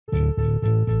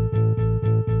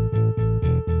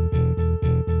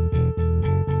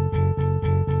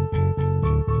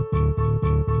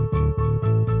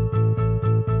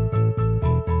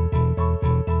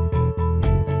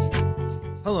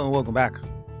and welcome back.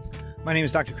 My name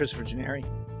is Dr. Christopher Gennari,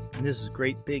 and this is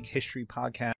Great Big History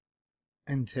Podcast.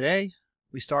 And today,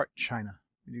 we start China.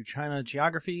 We do China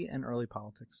geography and early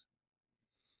politics.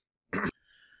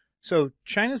 So,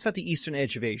 China's at the eastern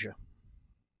edge of Asia.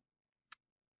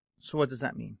 So what does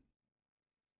that mean?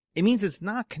 It means it's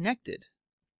not connected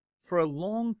for a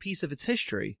long piece of its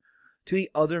history to the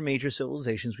other major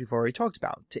civilizations we've already talked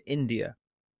about, to India,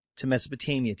 to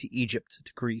Mesopotamia, to Egypt,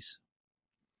 to Greece.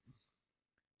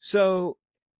 So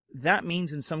that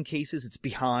means in some cases it's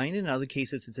behind, in other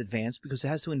cases it's advanced, because it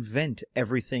has to invent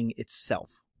everything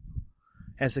itself.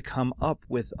 It has to come up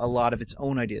with a lot of its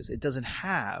own ideas. It doesn't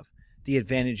have the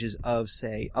advantages of,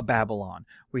 say, a Babylon,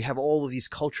 where you have all of these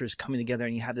cultures coming together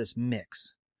and you have this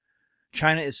mix.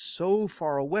 China is so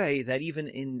far away that even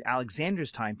in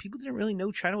Alexander's time, people didn't really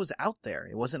know China was out there.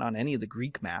 It wasn't on any of the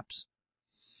Greek maps.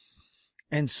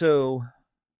 And so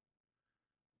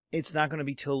it's not going to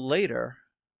be till later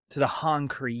to the Han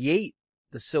create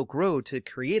the Silk Road, to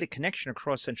create a connection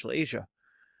across Central Asia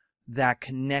that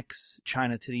connects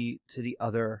China to the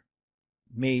other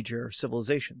major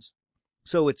civilizations.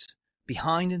 So it's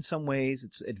behind in some ways,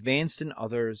 it's advanced in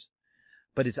others,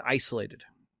 but it's isolated.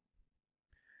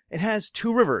 It has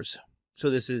two rivers, so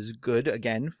this is good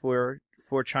again for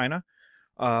China.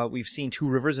 We've seen two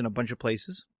rivers in a bunch of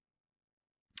places.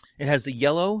 It has the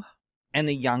Yellow and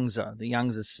the Yangtze. The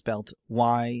Yangtze is spelt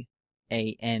Y-A-N-G-T-Z-E.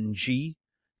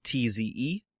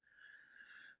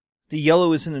 The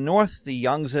Yellow is in the north, the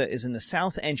Yangtze is in the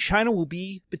south, and China will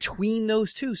be between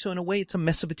those two. So in a way, it's a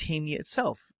Mesopotamia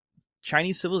itself.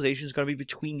 Chinese civilization is going to be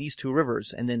between these two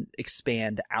rivers and then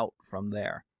expand out from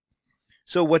there.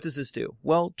 So what does this do?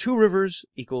 Well, two rivers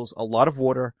equals a lot of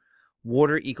water.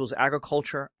 Water equals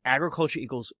agriculture. Agriculture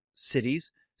equals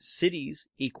cities. Cities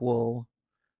equal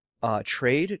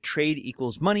trade. Trade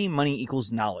equals money. Money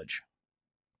equals knowledge.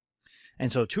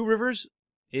 And so two rivers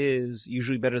is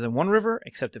usually better than one river,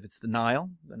 except if it's the Nile.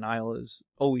 The Nile is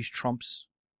always trumps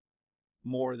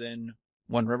more than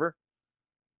one river.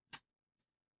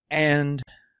 And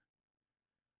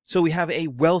so we have a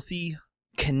wealthy,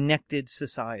 connected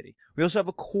society. We also have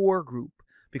a core group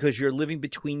because you're living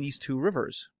between these two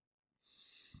rivers.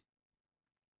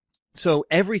 So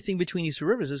everything between these two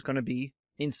rivers is going to be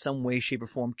in some way, shape, or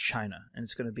form China. And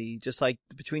it's going to be just like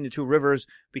between the two rivers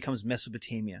becomes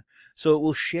Mesopotamia. So it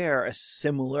will share a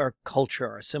similar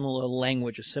culture, a similar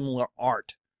language, a similar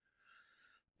art.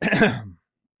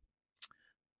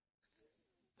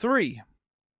 3.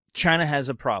 China has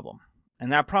a problem.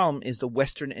 And that problem is the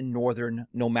Western and Northern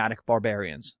nomadic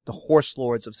barbarians, the horse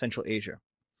lords of Central Asia.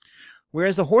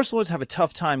 Whereas the horse lords have a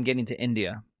tough time getting to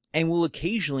India and will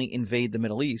occasionally invade the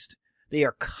Middle East, they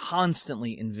are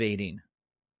constantly invading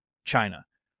China.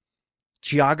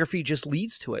 Geography just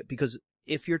leads to it, because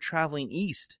if you're traveling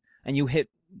east and you hit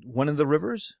one of the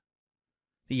rivers,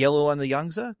 the Yellow and the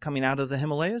Yangtze coming out of the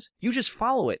Himalayas, you just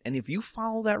follow it. And if you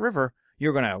follow that river,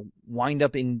 you're going to wind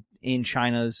up in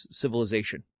China's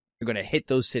civilization. You're going to hit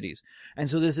those cities. And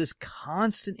so there's this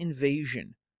constant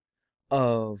invasion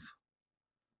of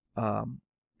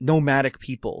nomadic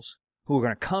peoples who are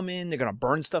going to come in, they're going to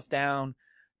burn stuff down,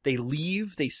 they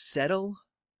leave, they settle,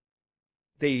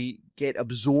 they get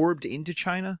absorbed into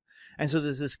China. And so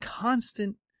there's this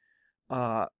constant,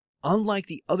 unlike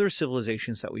the other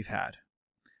civilizations that we've had,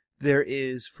 there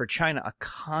is for China a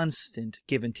constant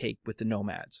give and take with the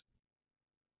nomads.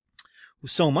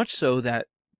 So much so that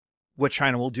what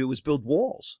China will do is build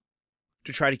walls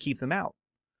to try to keep them out,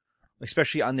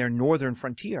 especially on their northern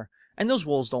frontier. And those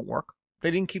walls don't work. They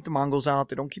didn't keep the Mongols out.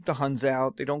 They don't keep the Huns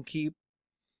out. They don't keep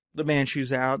the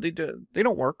Manchus out. They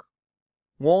don't work.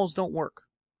 Walls don't work.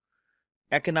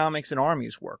 Economics and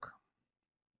armies work.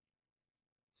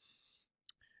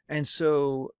 And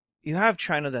so you have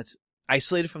China that's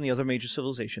isolated from the other major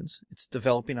civilizations. It's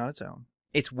developing on its own.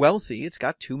 It's wealthy. It's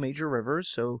got two major rivers,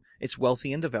 so it's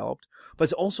wealthy and developed, but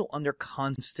it's also under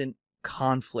constant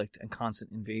conflict and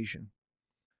constant invasion.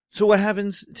 So what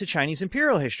happens to Chinese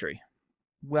imperial history?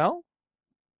 Well,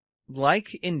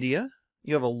 like India,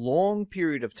 you have a long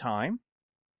period of time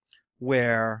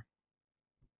where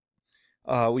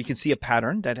we can see a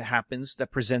pattern that happens,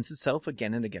 that presents itself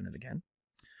again and again and again.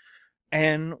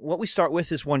 And what we start with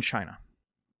is one China.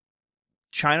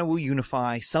 China will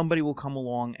unify. Somebody will come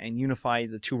along and unify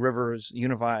the two rivers,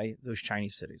 unify those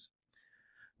Chinese cities.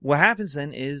 What happens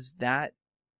then is that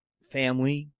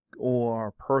family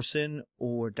or person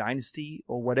or dynasty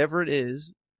or whatever it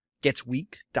is gets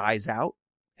weak, dies out,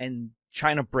 and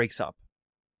China breaks up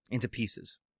into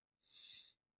pieces.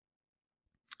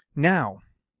 Now,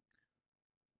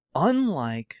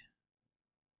 unlike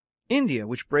India,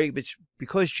 which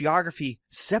because geography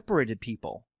separated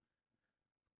people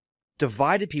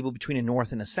divided people between a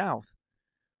north and a south.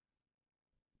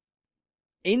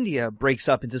 India breaks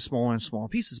up into smaller and smaller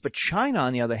pieces, but China,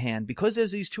 on the other hand, because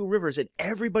there's these two rivers and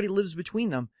everybody lives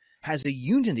between them, has a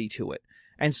unity to it.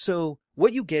 And so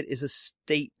what you get is a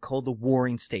state called the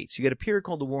Warring States. You get a period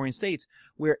called the Warring States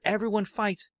where everyone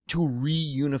fights to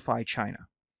reunify China.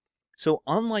 So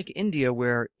unlike India,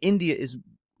 where India is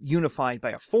unified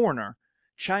by a foreigner,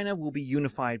 China will be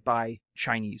unified by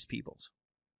Chinese peoples.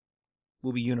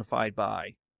 Will be unified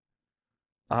by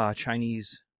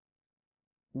Chinese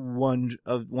one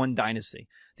dynasty.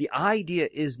 The idea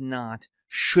is not,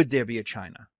 should there be a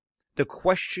China? The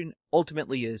question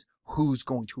ultimately is, who's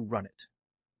going to run it?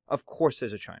 Of course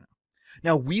there's a China.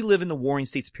 Now, we live in the Warring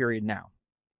States period now.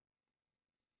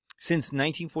 Since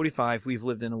 1945, we've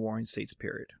lived in a Warring States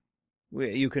period.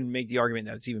 You can make the argument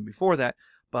that it's even before that,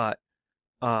 but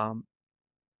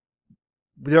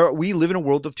we live in a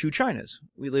world of two Chinas.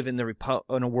 We live in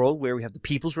in a world where we have the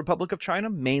People's Republic of China,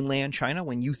 mainland China.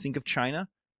 When you think of China,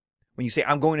 when you say,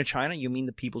 I'm going to China, you mean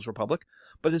the People's Republic.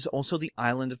 But there's also the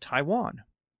island of Taiwan,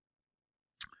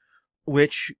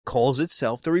 which calls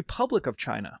itself the Republic of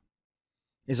China,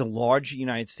 is a large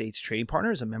United States trading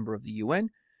partner, is a member of the UN,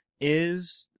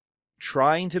 is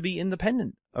trying to be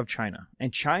independent of China.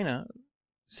 And China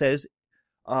says,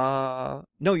 no,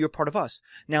 you're part of us.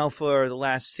 Now, for the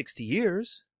last 60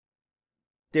 years,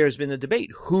 there's been a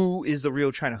debate. Who is the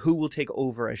real China? Who will take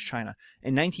over as China?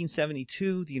 In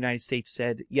 1972, the United States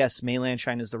said, yes, mainland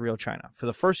China is the real China. For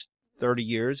the first 30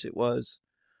 years, it was,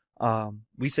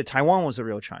 we said Taiwan was the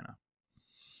real China.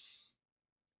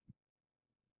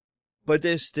 But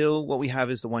there's still, what we have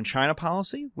is the one China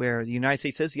policy, where the United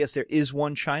States says, yes, there is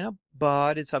one China,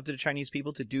 but it's up to the Chinese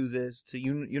people to do this, to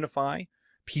unify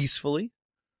peacefully.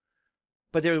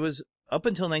 But there was, up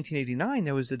until 1989,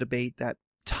 there was the debate that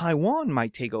Taiwan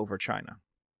might take over China.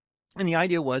 And the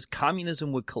idea was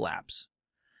communism would collapse.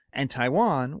 And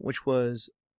Taiwan, which was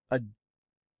a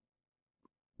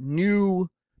new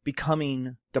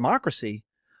becoming democracy,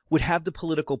 would have the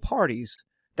political parties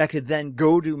that could then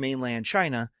go to mainland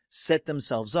China, set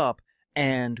themselves up,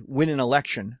 and win an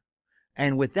election.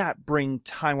 And with that, bring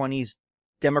Taiwanese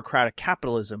democratic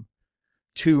capitalism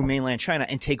to mainland China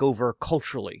and take over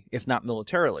culturally, if not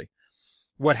militarily.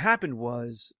 What happened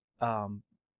was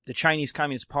the Chinese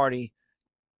Communist Party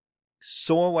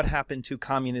saw what happened to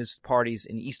communist parties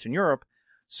in Eastern Europe,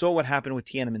 saw what happened with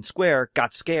Tiananmen Square,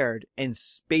 got scared, and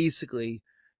basically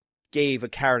gave a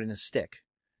carrot and a stick.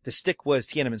 The stick was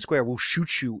Tiananmen Square, we'll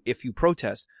shoot you if you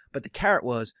protest. But the carrot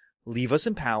was, leave us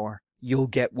in power, you'll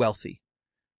get wealthy.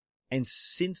 And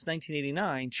since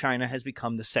 1989, China has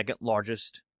become the second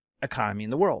largest economy in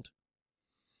the world.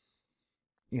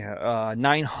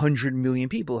 900 million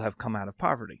people have come out of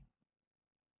poverty.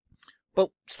 But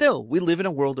still, we live in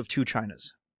a world of two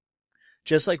Chinas.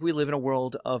 Just like we live in a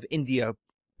world of India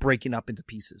breaking up into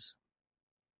pieces.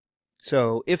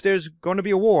 So if there's going to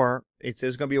be a war, if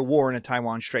there's going to be a war in the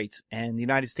Taiwan Straits, and the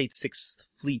United States 6th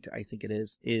Fleet, I think it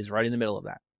is right in the middle of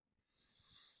that.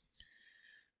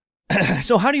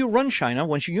 So how do you run China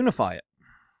once you unify it?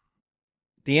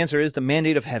 The answer is the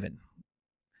mandate of heaven.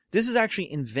 This is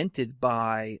actually invented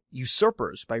by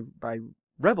usurpers, by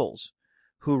rebels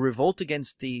who revolted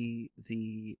against the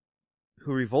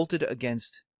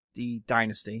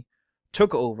dynasty,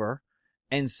 took over,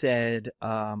 and said,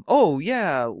 "Oh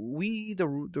yeah,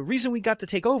 the reason we got to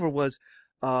take over was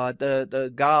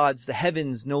the gods, the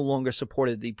heavens, no longer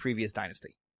supported the previous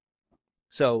dynasty."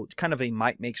 So kind of a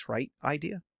might makes right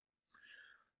idea.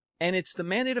 And it's the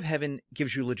mandate of heaven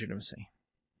gives you legitimacy.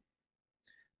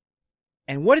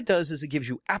 And what it does is it gives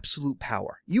you absolute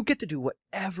power. You get to do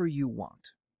whatever you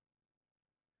want.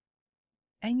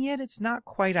 And yet it's not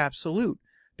quite absolute,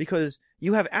 because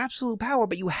you have absolute power,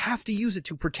 but you have to use it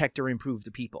to protect or improve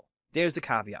the people. There's the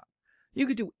caveat. You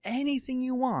could do anything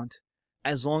you want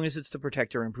as long as it's to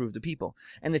protect or improve the people.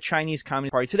 And the Chinese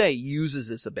Communist Party today uses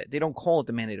this a bit. They don't call it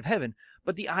the mandate of heaven,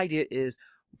 but the idea is,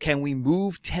 can we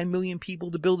move 10 million people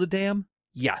to build a dam?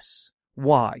 Yes.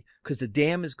 Why? Because the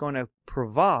dam is going to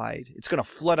it's going to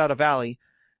flood out a valley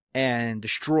and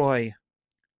destroy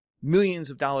millions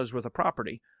of dollars worth of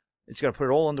property. It's going to put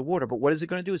it all underwater. But what is it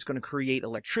going to do? It's going to create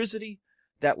electricity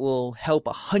that will help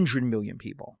 100 million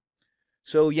people.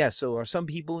 So yes, so are some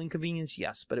people inconvenienced?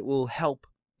 Yes, but it will help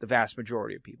the vast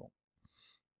majority of people.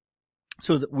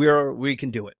 So that we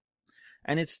can do it.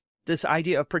 And it's this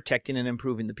idea of protecting and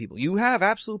improving the people. You have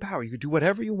absolute power. You can do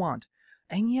whatever you want.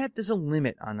 And yet there's a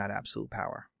limit on that absolute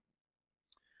power.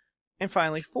 And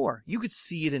finally, 4, you could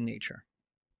see it in nature.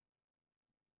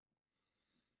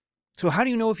 So how do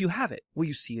you know if you have it? Well,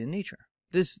 you see it in nature.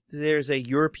 There's a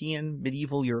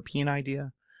medieval European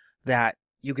idea that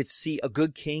you could see a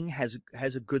good king has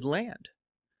a good land,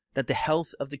 that the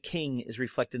health of the king is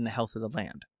reflected in the health of the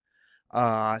land.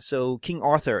 So King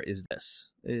Arthur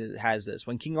has this.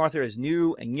 When King Arthur is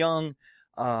new and young,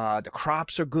 the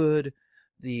crops are good,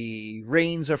 the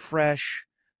rains are fresh,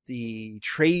 the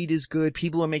trade is good,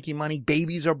 people are making money,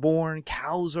 babies are born,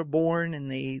 cows are born, and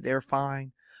they're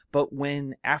fine. But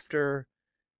when after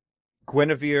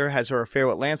Guinevere has her affair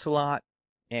with Lancelot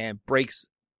and breaks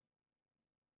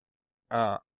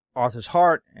Arthur's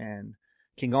heart, and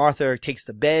King Arthur takes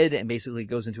the bed and basically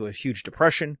goes into a huge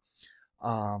depression,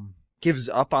 gives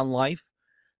up on life.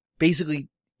 Basically,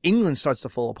 England starts to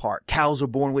fall apart. Cows are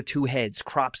born with two heads.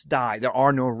 Crops die. There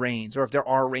are no rains. Or if there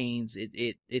are rains,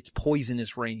 it's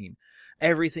poisonous rain.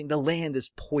 Everything, the land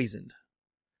is poisoned.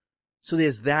 So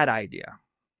there's that idea.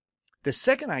 The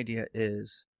second idea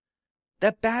is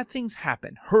that bad things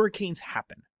happen. Hurricanes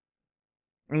happen.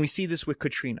 And we see this with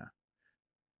Katrina.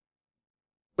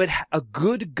 But a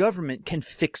good government can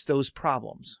fix those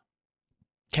problems,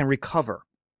 can recover.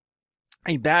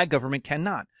 A bad government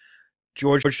cannot.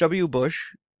 George W.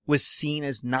 Bush was seen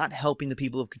as not helping the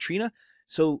people of Katrina,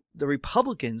 so the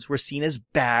Republicans were seen as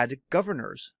bad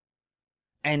governors.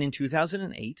 And in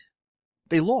 2008,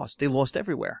 they lost. They lost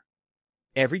everywhere.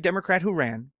 Every Democrat who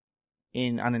ran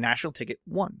on a national ticket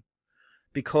won.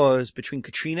 Because between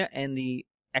Katrina and the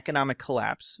economic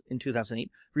collapse in 2008,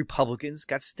 Republicans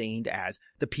got stained as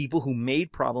the people who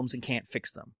made problems and can't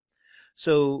fix them.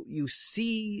 So you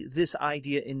see this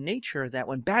idea in nature that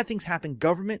when bad things happen,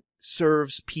 government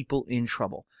serves people in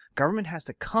trouble. Government has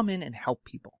to come in and help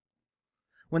people.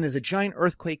 When there's a giant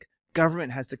earthquake,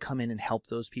 government has to come in and help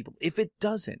those people. If it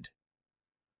doesn't,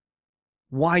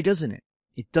 why doesn't it?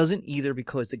 It doesn't either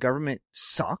because the government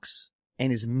sucks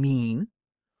and is mean,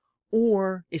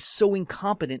 or is so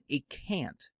incompetent it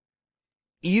can't.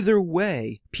 Either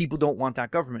way, people don't want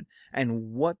that government.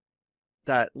 And what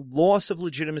that loss of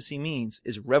legitimacy means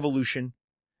is revolution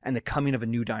and the coming of a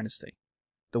new dynasty.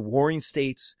 The warring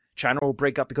states, China will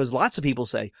break up because lots of people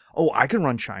say, oh, I can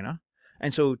run China.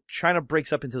 And so China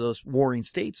breaks up into those warring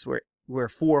states where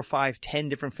 4 or 5, 10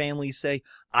 different families say,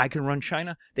 I can run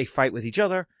China. They fight with each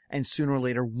other, and sooner or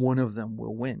later, one of them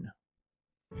will win.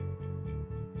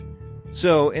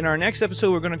 So in our next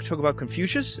episode, we're going to talk about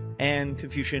Confucius and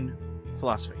Confucian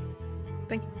philosophy.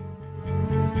 Thank you.